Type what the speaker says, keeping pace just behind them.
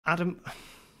Adam,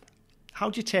 how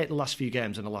do you take the last few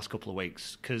games in the last couple of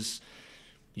weeks? Because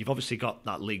you've obviously got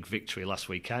that league victory last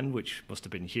weekend, which must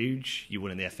have been huge. You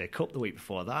won in the FA Cup the week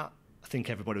before that. I think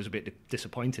everybody was a bit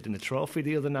disappointed in the trophy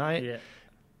the other night. Yeah.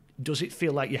 Does it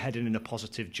feel like you're heading in a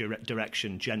positive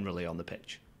direction generally on the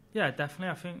pitch? Yeah, definitely.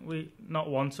 I think we not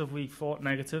once have we thought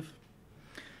negative.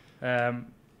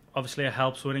 Obviously, it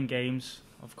helps winning games,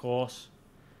 of course,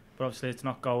 but obviously it's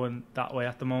not going that way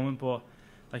at the moment. But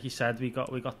like you said, we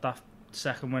got that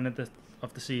second win of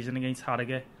the season against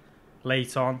Harrogate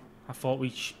late on. I thought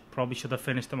we probably should have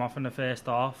finished them off in the first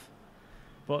half.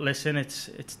 But listen, it's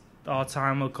our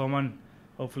time will come, and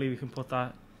hopefully we can put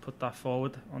that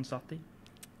forward on Saturday.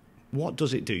 What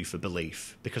does it do for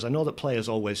belief? Because I know that players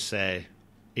always say,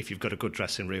 if you've got a good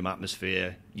dressing room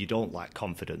atmosphere, you don't lack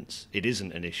confidence. It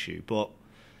isn't an issue. But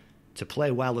to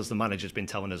play well, as the manager's been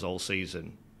telling us all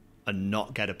season, and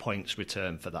not get a points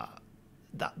return for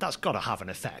that's got to have an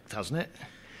effect, hasn't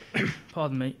it?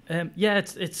 Pardon me. Yeah,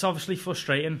 it's obviously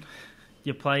frustrating.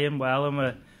 You're playing well, and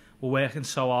we're working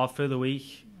so hard through the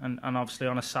week, and obviously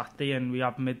on a Saturday, and we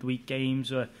have midweek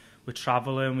games. We're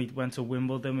travelling. We went to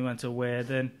Wimbledon. We went to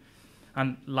Worthing,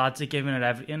 and lads are giving it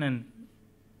everything, and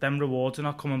them rewards are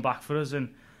not coming back for us,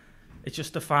 and it's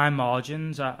just the fine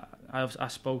margins. I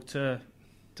spoke to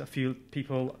a few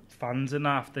people, fans, and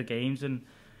after games, and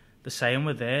they're saying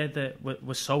we're there, that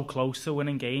we're so close to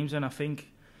winning games, and I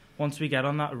think once we get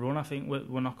on that run, I think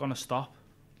we're not going to stop,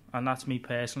 and that's me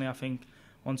personally. I think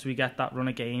once we get that run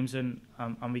of games and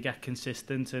we get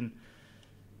consistent and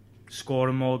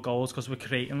scoring more goals, because we're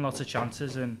creating lots of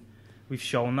chances, and we've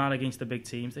shown that against the big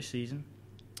teams this season.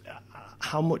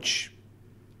 How much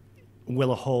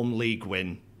will a home league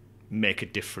win make a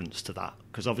difference to that?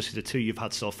 Because obviously the two you've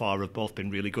had so far have both been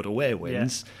really good away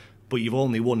wins, but you've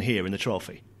only won here in the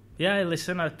trophy. Yeah,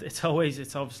 listen, it's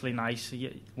obviously nice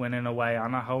winning away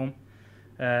and at home,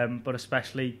 but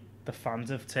especially the fans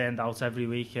have turned out every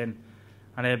week, and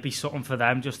it'd be something for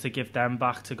them just to give them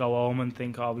back, to go home and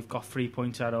think, oh, we've got 3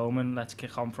 points at home and let's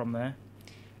kick on from there.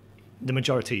 The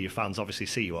majority of your fans obviously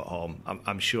see you at home.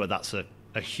 I'm sure that's a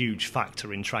huge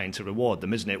factor in trying to reward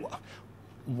them, isn't it?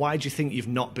 Why do you think you've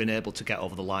not been able to get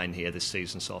over the line here this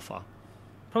season so far?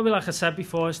 Probably like I said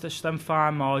before, it's just them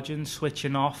fine margins,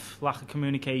 switching off, lack of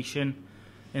communication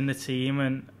in the team,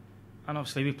 and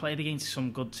obviously we played against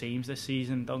some good teams this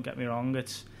season, don't get me wrong.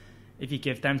 It's if you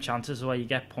give them chances away, you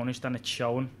get punished, and it's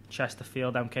shown.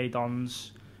 Chesterfield, MK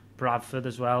Dons, Bradford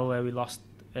as well, where we lost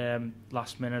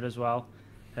last minute as well.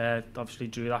 Obviously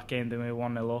drew that game, then we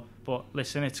 1-0 up. But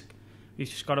listen, we've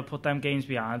just got to put them games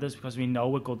behind us, because we know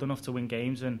we're good enough to win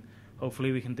games, and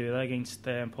hopefully we can do that against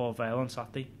Port Vale on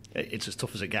Saturday. It's as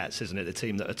tough as it gets, isn't it? The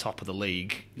team that are top of the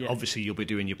league. Yeah. Obviously you'll be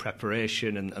doing your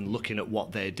preparation and looking at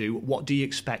what they do. What do you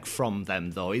expect from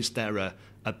them, though? Is there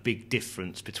a big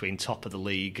difference between top of the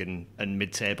league and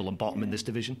mid-table and bottom in this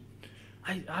division?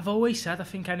 I've always said I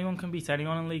think anyone can beat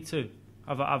anyone in League Two.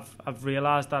 I've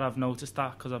realised that, I've noticed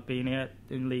that, because I've been here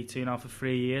in League Two now for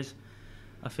 3 years.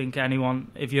 I think anyone,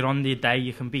 if you're on your day,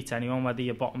 you can beat anyone, whether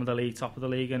you're bottom of the league, top of the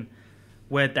league, and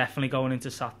we're definitely going into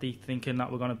Saturday thinking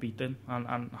that we're going to beat them,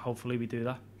 and hopefully we do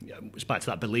that. Yeah, it's back to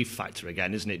that belief factor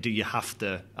again, isn't it? Do you have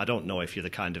to, I don't know if you're the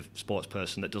kind of sports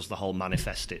person that does the whole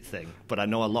manifest it thing, but I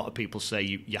know a lot of people say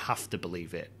you have to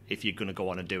believe it if you're going to go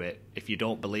on and do it. If you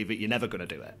don't believe it, you're never going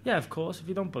to do it. Yeah, of course. If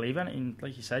you don't believe anything,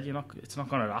 like you said, it's not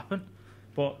going to happen.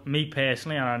 But me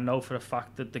personally, and I know for a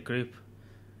fact that the group,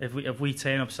 if we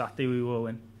turn up Saturday, we will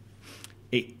win.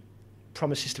 It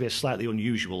promises to be a slightly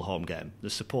unusual home game. The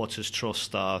supporters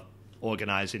trust have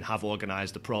organised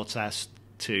the protest,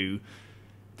 to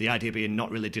the idea being not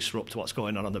really disrupt what's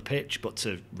going on the pitch, but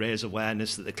to raise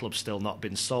awareness that the club's still not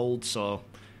been sold. So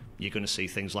you're going to see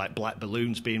things like black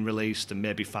balloons being released and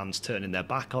maybe fans turning their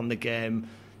back on the game.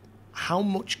 How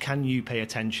much can you pay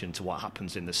attention to what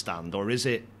happens in the stand, or is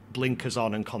it blinkers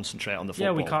on and concentrate on the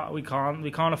football? Yeah,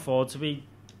 we can't afford to be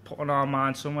putting our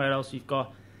mind somewhere else.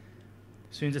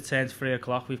 As soon as it turns 3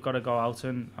 o'clock, we've got to go out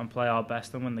and play our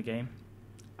best and win the game.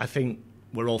 I think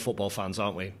we're all football fans,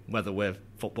 aren't we? Whether we're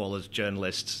footballers,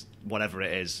 journalists, whatever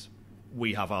it is,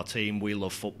 we have our team, we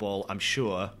love football. I'm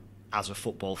sure, as a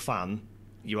football fan,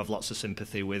 you have lots of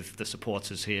sympathy with the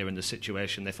supporters here and the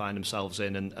situation they find themselves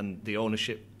in, and the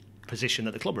ownership position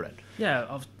that the club are in. Yeah,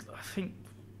 I think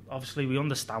obviously we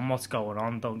understand what's going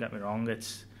on, don't get me wrong.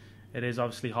 It is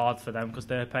obviously hard for them, because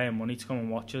they're paying money to come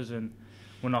and watch us, and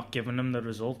we're not giving them the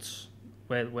results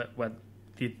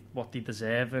what they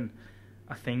deserve, and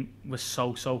I think we're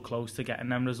so close to getting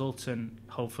them results, and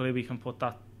hopefully we can put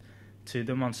that to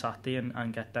them on Saturday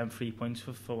and get them 3 points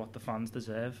for what the fans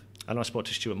deserve. And I spoke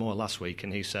to Stuart Moore last week,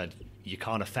 and he said you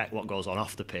can't affect what goes on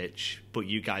off the pitch, but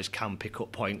you guys can pick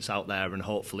up points out there and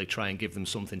hopefully try and give them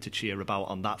something to cheer about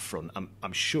on that front.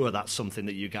 I'm sure that's something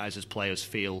that you guys as players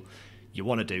feel you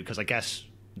want to do, because I guess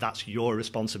that's your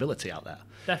responsibility out there.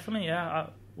 Definitely, yeah.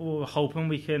 We're hoping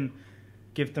we can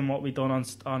give them what we done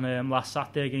on last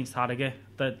Saturday against Harrogate.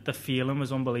 The feeling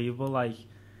was unbelievable. Like,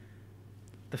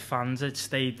 the fans had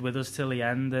stayed with us till the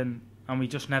end, and we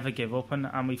just never give up.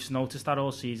 And we've noticed that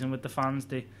all season with the fans.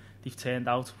 They've turned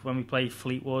out. When we played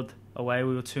Fleetwood away,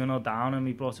 we were 2-0 down and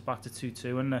we brought it back to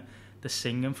 2-2, and the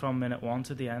singing from minute 1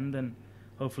 to the end, and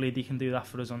hopefully they can do that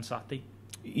for us on Saturday.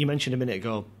 You mentioned a minute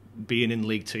ago being in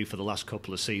League Two for the last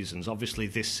couple of seasons. Obviously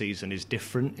this season is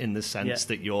different in the sense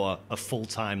that you're a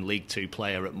full-time League Two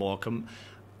player at Morecambe.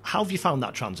 How have you found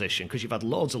that transition? Because you've had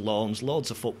loads of loans, loads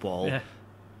of football,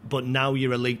 but now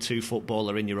you're a League Two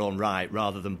footballer in your own right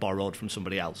rather than borrowed from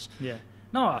somebody else. Yeah.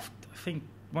 No, I think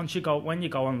when you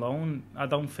go on loan, I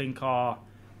don't think I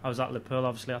was at Liverpool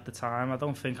obviously at the time. I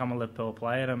don't think I'm a Liverpool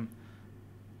player.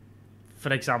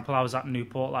 For example, I was at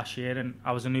Newport last year and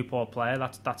I was a Newport player.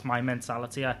 That's my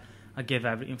mentality. I give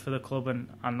everything for the club, and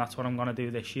that's what I'm going to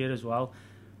do this year as well.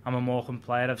 I'm a Morecambe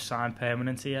player. I've signed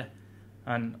permanent here,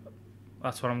 and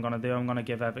that's what I'm going to do. I'm going to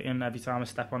give everything. Every time I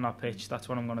step on that pitch, that's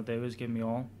what I'm going to do, is give me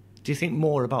all. Do you think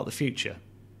more about the future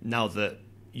now that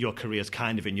your career's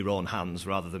kind of in your own hands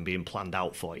rather than being planned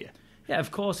out for you? Yeah,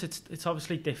 of course. It's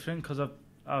obviously different because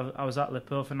I was at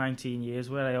Liverpool for 19 years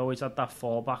where I always had that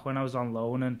fallback when I was on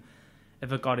loan, and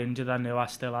if I got injured I knew I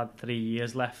still had 3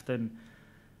 years left and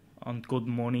on good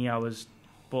money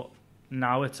but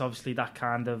now it's obviously that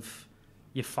kind of,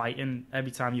 you're fighting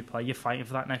every time you play, you're fighting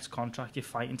for that next contract, you're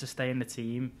fighting to stay in the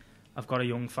team. I've got a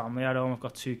young family at home, I've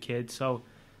got 2 kids, so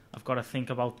I've got to think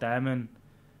about them.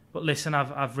 But listen,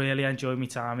 I've really enjoyed my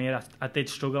time here. I did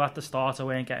struggle at the start. I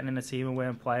weren't getting in the team and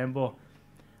weren't playing, but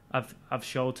I've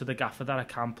showed to the gaffer that I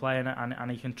can play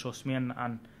and he can trust me,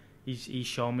 and he's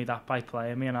shown me that by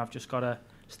playing me, and I've just got to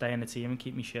stay in the team and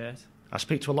keep my shirt. I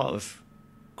speak to a lot of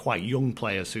quite young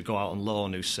players who go out on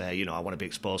loan who say, I want to be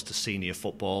exposed to senior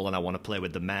football and I want to play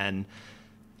with the men.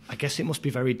 I guess it must be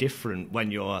very different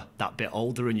when you're that bit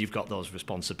older and you've got those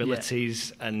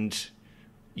responsibilities and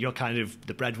you're kind of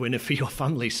the breadwinner for your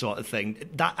family sort of thing.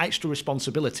 That extra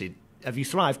responsibility, have you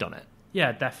thrived on it?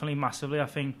 Yeah, definitely, massively. I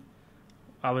think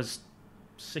I was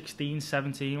 16,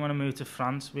 17 when I moved to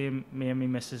France. Me and my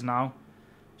missus now.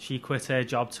 She quit her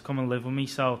job to come and live with me,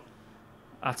 so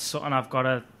that's something I've got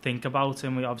to think about.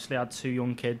 And we obviously had 2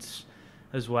 young kids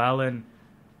as well, and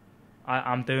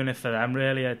I'm doing it for them,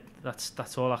 really.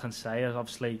 That's all I can say,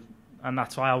 obviously. And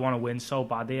that's why I want to win so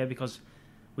bad here, because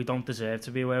we don't deserve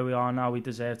to be where we are now. We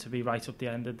deserve to be right up the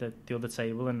end of the other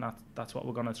table, and that's what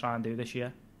we're going to try and do this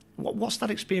year. What's that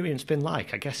experience been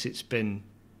like? I guess it's been,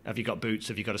 have you got boots,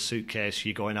 have you got a suitcase,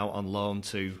 you're going out on loan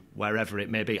to wherever it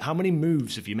may be. How many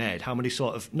moves have you made? How many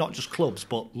sort of, not just clubs,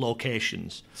 but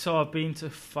locations? So I've been to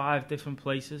 5 different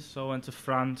places. So I went to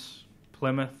France,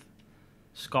 Plymouth,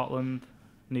 Scotland,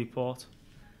 Newport.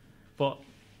 But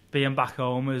being back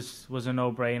home was a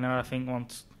no-brainer. I think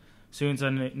as soon as I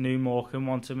knew Morecambe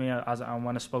wanted me, and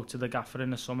when I spoke to the gaffer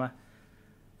in the summer,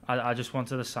 I just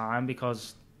wanted to sign,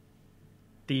 because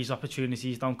these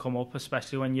opportunities don't come up,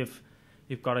 especially when you've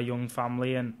got a young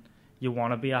family and you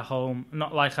want to be at home.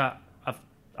 Not like I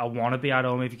want to be at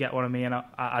home, if you get what I mean.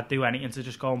 I'd do anything to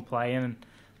just go and play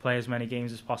as many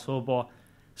games as possible, but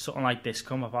something like this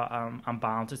come up, I'm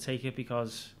bound to take it,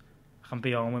 because I can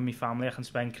be home with my family, I can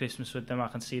spend Christmas with them, I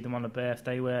can see them on a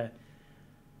birthday, where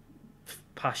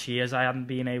past years I hadn't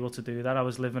been able to do that. I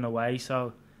was living away,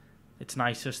 so it's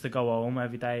nice just to go home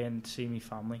every day and see my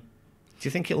family. Do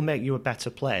you think it'll make you a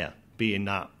better player, being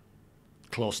that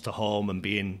close to home and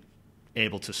being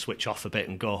able to switch off a bit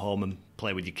and go home and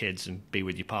play with your kids and be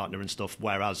with your partner and stuff,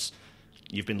 whereas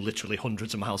you've been literally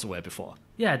hundreds of miles away before?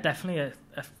 Yeah, definitely. It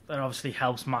obviously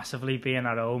helps massively being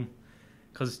at home,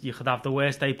 because you could have the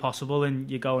worst day possible and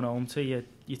you're going home to your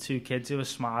 2 kids who are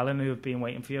smiling, who have been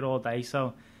waiting for you all day.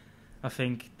 So I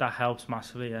think that helps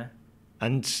massively, yeah.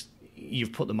 And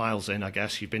you've put the miles in, I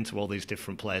guess. You've been to all these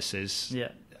different places.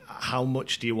 Yeah. How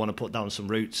much do you want to put down some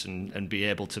roots and be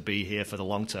able to be here for the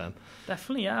long term?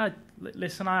 Definitely, yeah.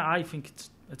 Listen, I think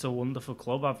it's a wonderful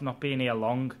club. I've not been here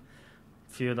long.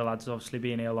 A few of the lads have obviously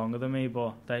been here longer than me,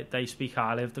 but they speak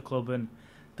highly of the club, and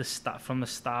the from the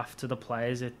staff to the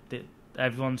players,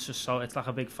 everyone's just it's like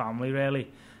a big family, really.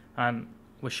 And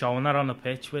we're showing that on the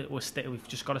pitch. We've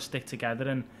just got to stick together,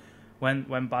 and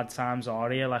when bad times are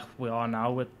here, like we are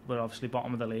now, we're obviously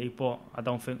bottom of the league, but I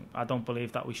don't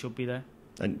believe that we should be there.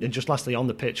 And just lastly, on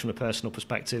the pitch, from a personal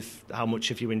perspective, how much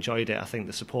have you enjoyed it? I think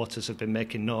the supporters have been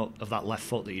making note of that left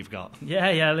foot that you've got.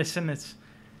 Yeah. Listen, it's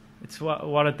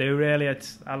what I do really.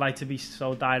 I like to be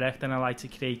so direct and I like to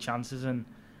create chances, and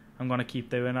I'm going to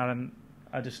keep doing that. And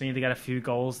I just need to get a few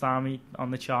goals down me on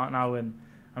the chart now and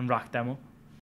rack them up.